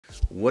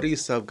What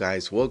is up,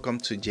 guys? Welcome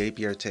to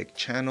JPR Tech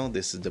channel.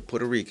 This is the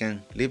Puerto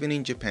Rican living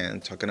in Japan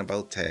talking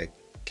about tech,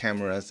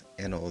 cameras,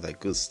 and all that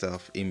good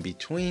stuff in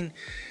between.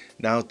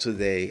 Now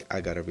today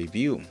I got a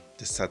review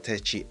the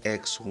Satechi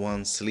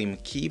X1 Slim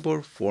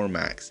keyboard for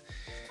Macs.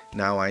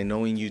 Now I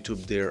know in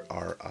YouTube there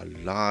are a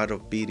lot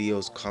of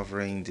videos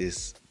covering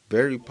this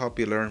very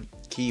popular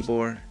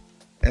keyboard,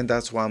 and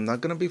that's why I'm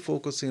not going to be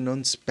focusing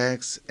on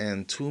specs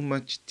and too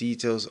much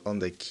details on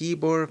the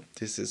keyboard.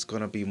 This is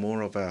going to be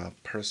more of a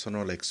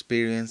personal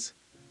experience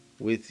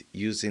with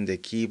using the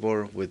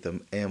keyboard with the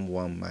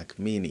M1 Mac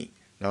Mini.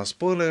 Now,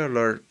 spoiler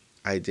alert,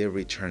 I did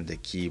return the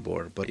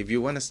keyboard, but if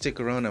you want to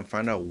stick around and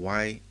find out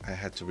why I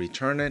had to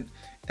return it,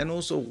 and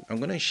also I'm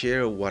going to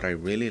share what I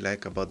really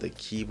like about the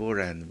keyboard,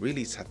 and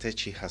really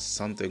Satechi has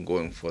something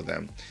going for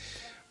them.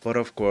 But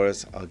of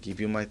course, I'll give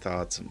you my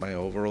thoughts, my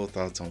overall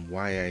thoughts on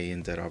why I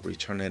ended up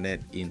returning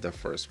it in the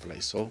first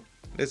place. So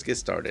let's get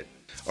started.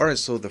 Alright,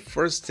 so the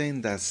first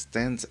thing that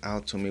stands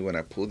out to me when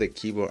I pull the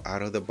keyboard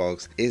out of the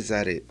box is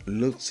that it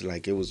looks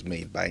like it was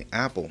made by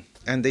Apple.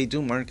 And they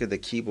do market the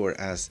keyboard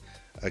as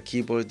a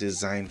keyboard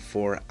designed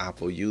for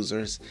Apple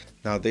users.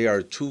 Now there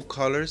are two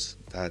colors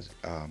that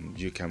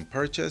you can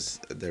purchase.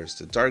 There's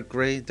the dark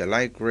gray, the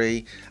light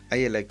gray. I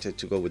elected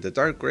to go with the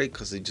dark gray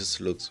because it just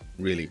looks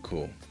really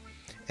cool.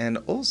 And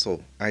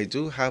also, I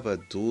do have a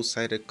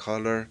dual-sided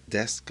color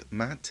desk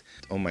mat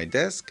on my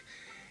desk,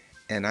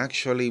 and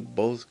actually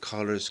both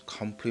colors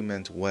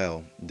complement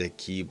well the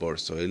keyboard,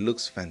 so it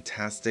looks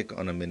fantastic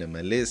on a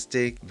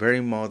minimalistic,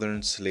 very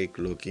modern, sleek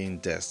looking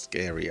desk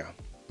area.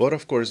 But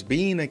of course,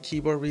 being a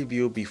keyboard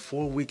review,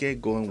 before we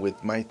get going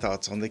with my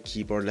thoughts on the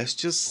keyboard, let's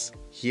just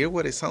hear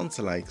what it sounds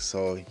like.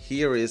 So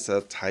here is a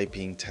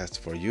typing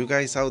test for you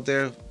guys out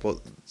there, but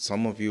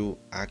some of you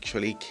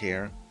actually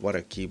care what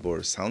a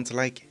keyboard sounds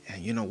like,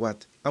 and you know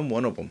what? I'm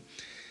one of them.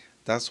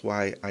 That's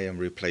why I am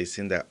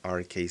replacing the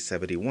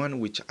RK71,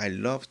 which I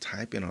love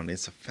typing on.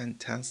 It's a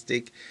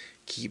fantastic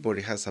keyboard.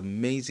 It has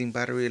amazing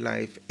battery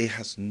life. It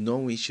has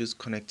no issues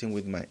connecting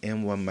with my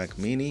M1 Mac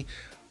Mini.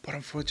 But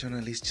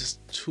unfortunately, it's just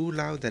too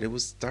loud that it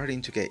was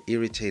starting to get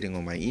irritating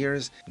on my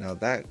ears. Now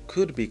that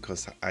could be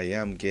because I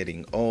am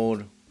getting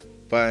old,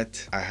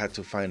 but I had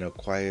to find a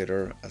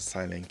quieter, a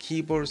silent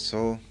keyboard,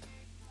 so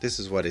this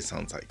is what it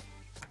sounds like.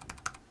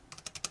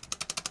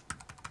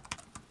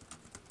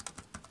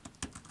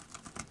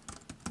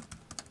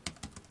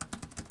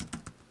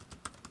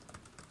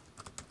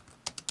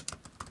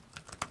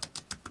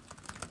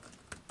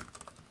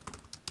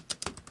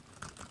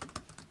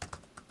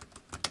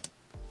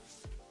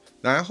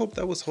 Now I hope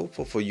that was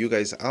helpful for you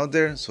guys out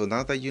there. So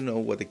now that you know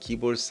what the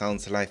keyboard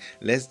sounds like,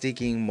 let's dig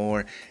in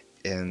more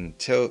and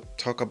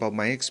talk about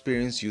my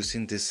experience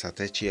using this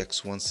Satechi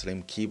X1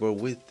 Slim keyboard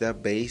with the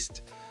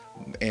based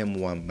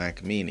M1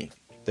 Mac Mini.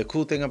 The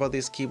cool thing about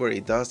this keyboard,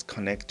 it does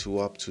connect to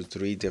up to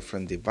 3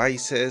 different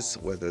devices,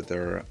 whether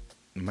they're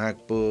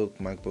MacBook,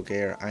 MacBook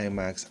Air,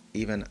 iMacs,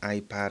 even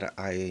iPad,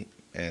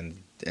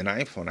 and an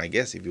iPhone, I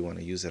guess, if you want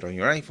to use it on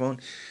your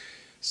iPhone.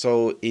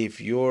 So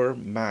if your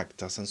Mac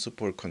doesn't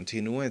support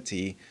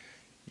continuity,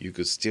 you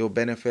could still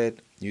benefit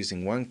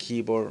using one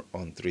keyboard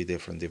on 3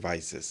 different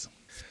devices.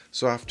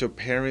 So after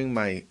pairing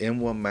my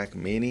M1 Mac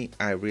Mini,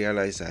 I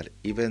realized that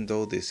even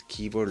though this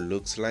keyboard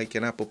looks like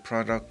an Apple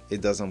product, it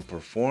doesn't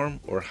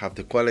perform or have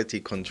the quality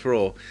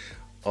control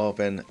of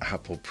an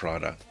Apple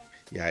product.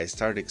 Yeah, I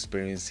started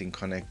experiencing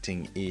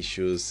connecting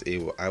issues.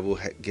 I will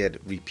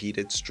get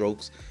repeated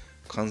strokes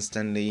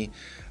constantly.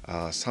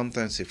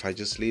 Sometimes if I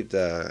just leave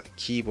the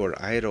keyboard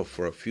idle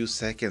for a few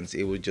seconds,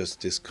 it would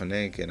just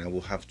disconnect and I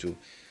will have to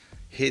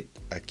hit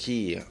a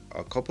key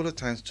a couple of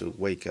times to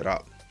wake it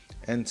up.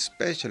 And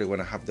especially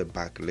when I have the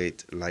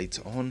backlit lights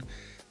on,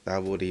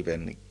 that would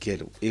even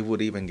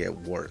get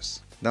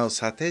worse. Now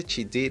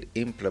Satechi did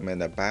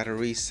implement a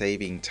battery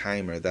saving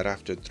timer that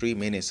after 3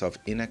 minutes of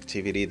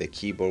inactivity the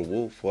keyboard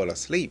will fall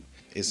asleep.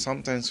 It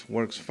sometimes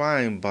works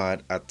fine,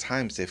 but at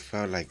times it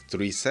felt like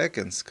 3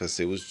 seconds because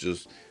it was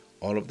just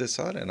all of the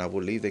sudden I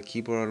would leave the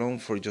keyboard alone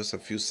for just a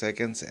few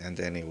seconds and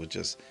then it would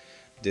just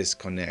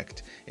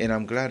disconnect. And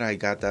I'm glad I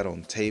got that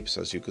on tape,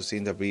 so as you could see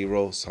in the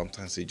B-roll,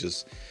 sometimes it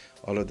just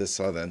all of the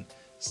sudden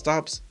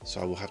stops,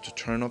 so I will have to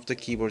turn off the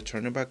keyboard,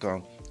 turn it back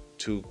on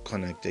to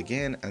connect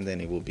again, and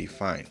then it will be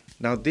fine.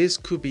 Now this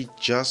could be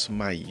just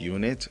my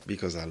unit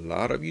because a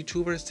lot of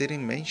YouTubers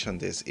didn't mention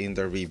this in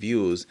their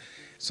reviews.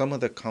 Some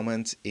of the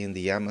comments in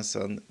the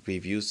Amazon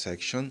review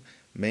section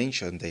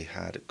mentioned they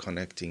had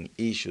connecting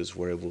issues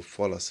where it will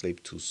fall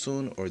asleep too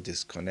soon or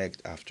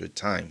disconnect after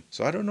time.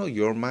 So I don't know,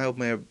 your mild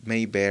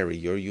may vary,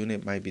 your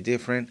unit might be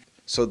different.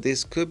 So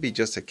this could be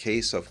just a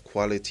case of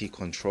quality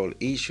control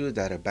issue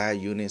that a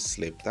bad unit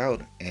slipped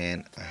out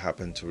and I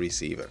happened to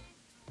receive it.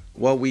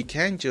 Well, we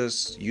can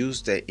just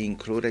use the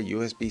included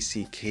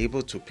USB-C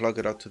cable to plug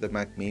it up to the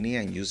Mac Mini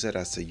and use it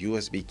as a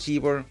USB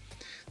keyboard.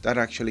 That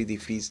actually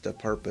defeats the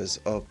purpose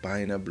of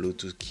buying a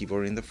Bluetooth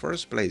keyboard in the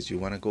first place. You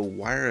want to go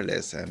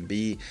wireless and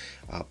be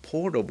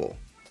portable.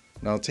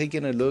 Now,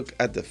 taking a look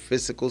at the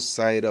physical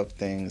side of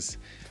things,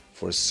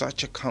 for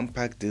such a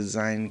compact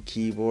design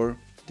keyboard,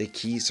 The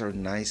keys are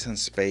nice and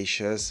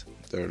spacious.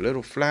 They're a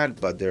little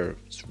flat, but they're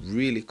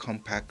really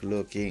compact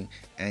looking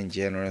and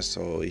generous,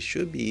 so it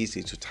should be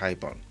easy to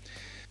type on.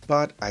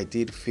 But I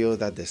did feel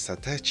that the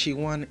Satechi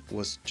one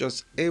was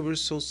just ever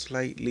so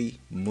slightly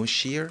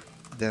mushier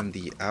than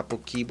the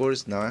Apple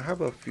keyboards. Now I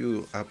have a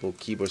few Apple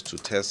keyboards to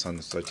test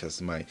on, such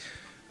as my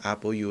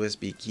Apple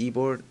USB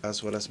keyboard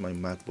as well as my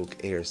MacBook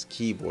Air's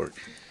keyboard.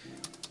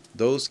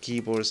 Those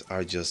keyboards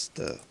are just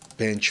the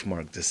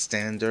benchmark, the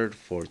standard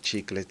for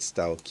chiclet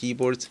style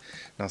keyboards.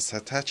 Now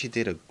Satechi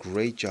did a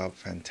great job,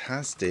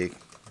 fantastic,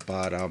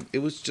 but it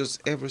was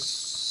just ever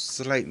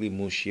slightly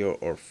mushier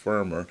or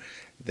firmer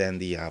than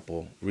the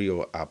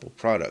real Apple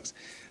products.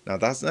 Now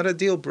that's not a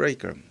deal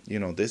breaker. You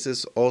know, this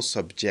is all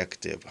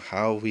subjective.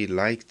 How we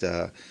like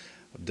the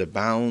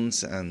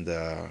bounce and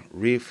the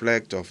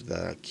reflect of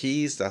the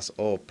keys, that's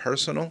all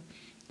personal.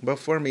 But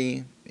for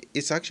me,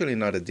 it's actually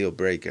not a deal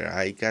breaker.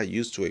 I got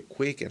used to it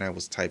quick and I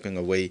was typing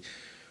away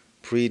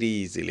pretty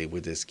easily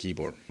with this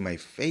keyboard. My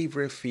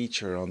favorite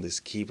feature on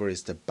this keyboard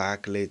is the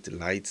backlit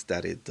lights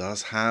that it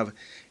does have,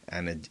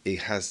 and it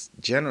has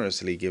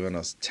generously given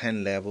us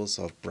 10 levels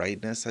of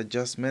brightness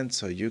adjustment,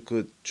 so you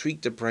could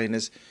tweak the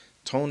brightness,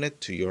 tone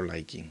it to your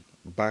liking.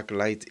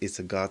 Backlight is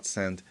a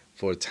godsend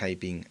for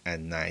typing at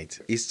night.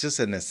 It's just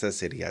a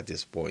necessity at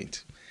this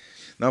point.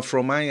 Now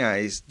from my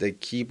eyes, the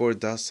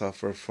keyboard does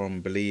suffer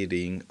from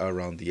bleeding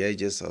around the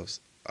edges of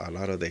a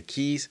lot of the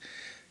keys.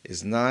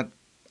 It's not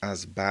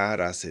as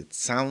bad as it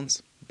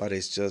sounds, but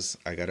it's just,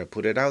 I gotta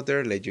put it out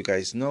there, let you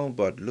guys know.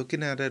 But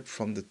looking at it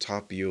from the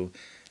top view,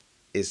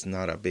 it's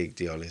not a big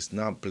deal. It's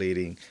not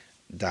bleeding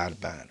that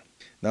bad.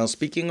 Now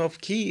speaking of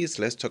keys,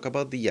 let's talk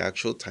about the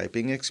actual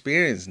typing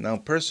experience. Now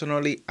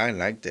personally, I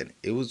liked it.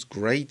 It was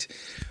great,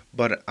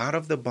 but out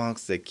of the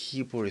box, the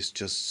keyboard is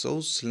just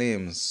so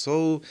slim,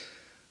 so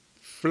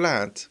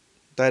flat,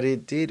 that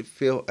it did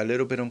feel a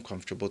little bit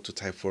uncomfortable to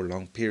type for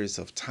long periods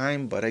of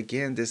time. But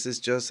again, this is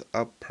just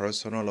a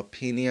personal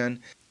opinion.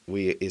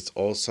 It's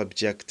all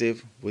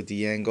subjective with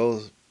the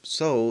angle,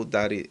 so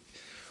that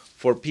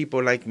for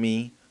people like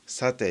me,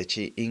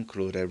 Satechi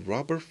included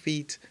rubber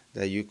feet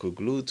that you could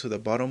glue to the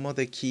bottom of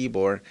the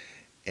keyboard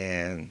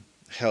and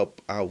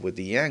help out with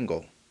the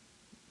angle.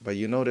 But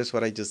you notice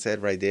what I just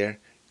said right there?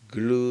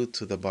 Glue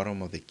to the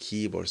bottom of the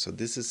keyboard. So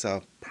this is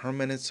a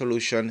permanent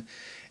solution.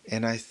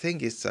 And I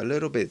think it's a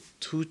little bit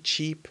too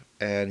cheap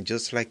and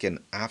just like an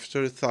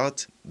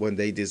afterthought when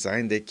they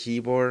designed the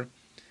keyboard.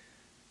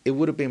 It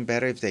would have been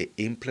better if they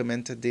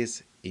implemented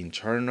this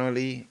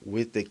internally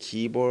with the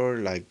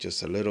keyboard, like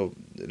just a little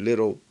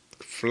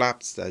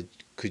flaps that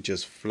could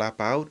just flap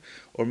out,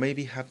 or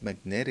maybe have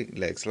magnetic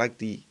legs like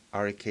the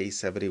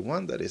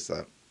RK71 that is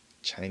a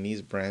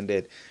Chinese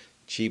branded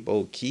cheap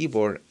old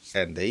keyboard,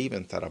 and they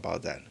even thought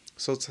about that.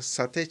 So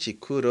Satechi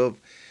could have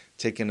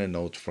taken a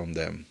note from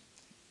them.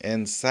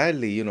 And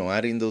sadly, you know,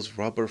 adding those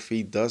rubber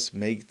feet does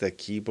make the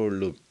keyboard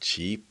look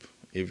cheap,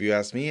 if you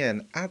ask me,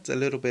 and adds a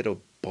little bit of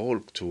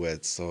bulk to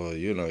it. So,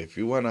 you know, if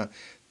you want to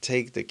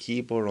take the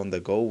keyboard on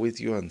the go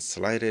with you and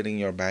slide it in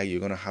your bag,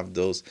 you're going to have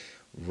those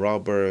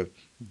rubber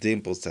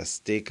dimples that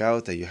stick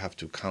out that you have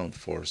to count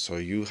for. So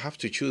you have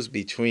to choose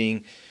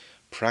between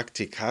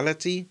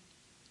practicality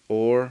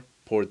or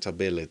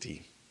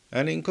portability.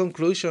 And in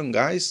conclusion,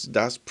 guys,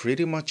 that's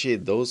pretty much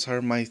it. Those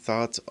are my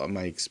thoughts on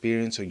my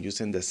experience on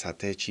using the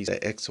Satechi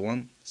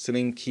X1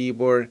 Slim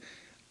keyboard.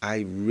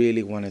 I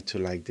really wanted to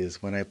like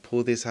this. When I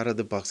pulled this out of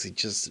the box, it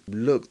just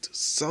looked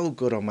so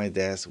good on my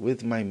desk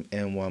with my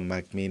M1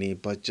 Mac Mini,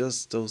 but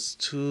just those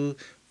two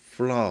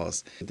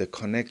flaws, the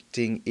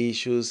connecting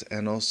issues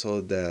and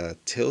also the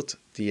tilt,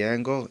 the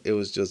angle, it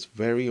was just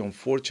very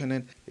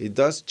unfortunate. It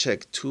does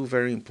check two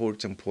very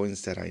important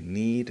points that I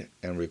need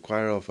and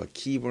require of a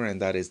keyboard,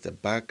 and that is the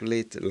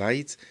backlit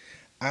lights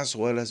as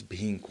well as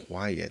being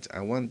quiet.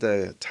 I want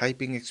the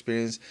typing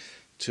experience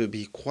to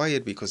be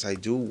quiet because I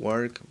do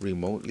work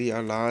remotely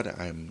a lot.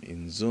 I'm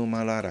in Zoom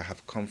a lot. I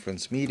have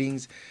conference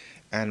meetings,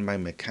 and my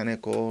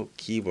mechanical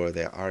keyboard,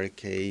 the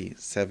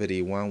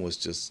RK71, was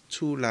just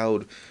too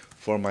loud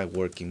for my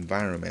work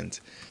environment.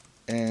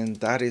 And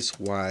that is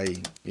why,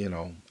 you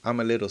know, I'm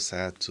a little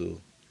sad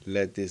to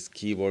let this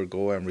keyboard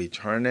go and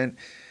return it.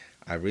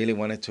 I really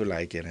wanted to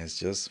like it. It's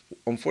just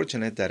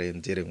unfortunate that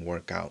it didn't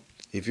work out.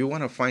 If you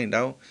want to find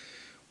out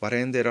what I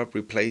ended up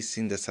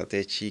replacing the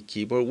Satechi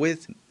keyboard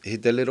with,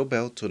 hit the little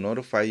bell to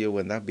notify you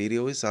when that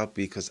video is up,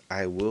 because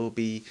I will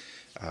be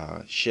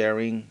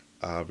sharing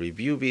a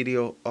review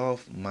video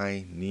of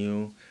my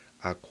new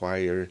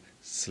acquired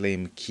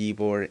slim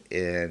keyboard.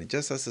 And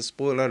just as a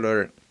spoiler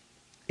alert,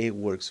 it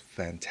works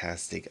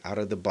fantastic out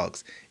of the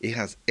box. It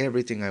has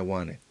everything I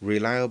wanted.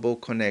 Reliable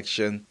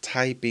connection,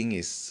 typing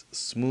is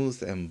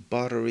smooth and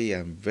buttery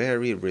and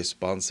very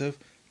responsive,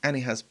 and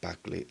it has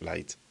backlit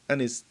lights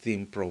and its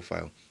thin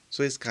profile.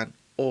 So it's got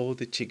all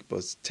the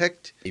cheekbones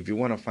tech. If you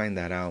want to find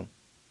that out,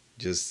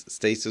 just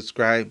stay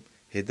subscribed,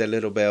 hit the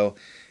little bell,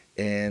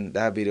 and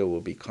that video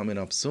will be coming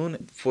up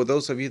soon. For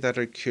those of you that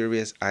are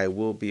curious, I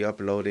will be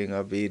uploading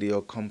a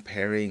video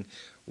comparing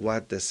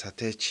what the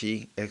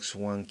Satechi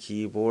X1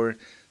 keyboard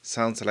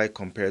sounds like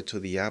compared to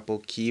the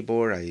Apple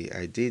keyboard.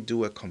 I did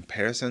do a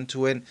comparison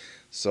to it,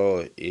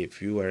 so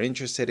if you are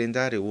interested in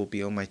that, it will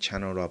be on my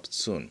channel up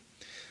soon.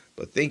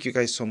 But thank you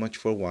guys so much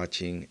for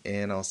watching,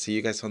 and I'll see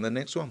you guys on the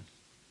next one.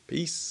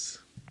 Peace.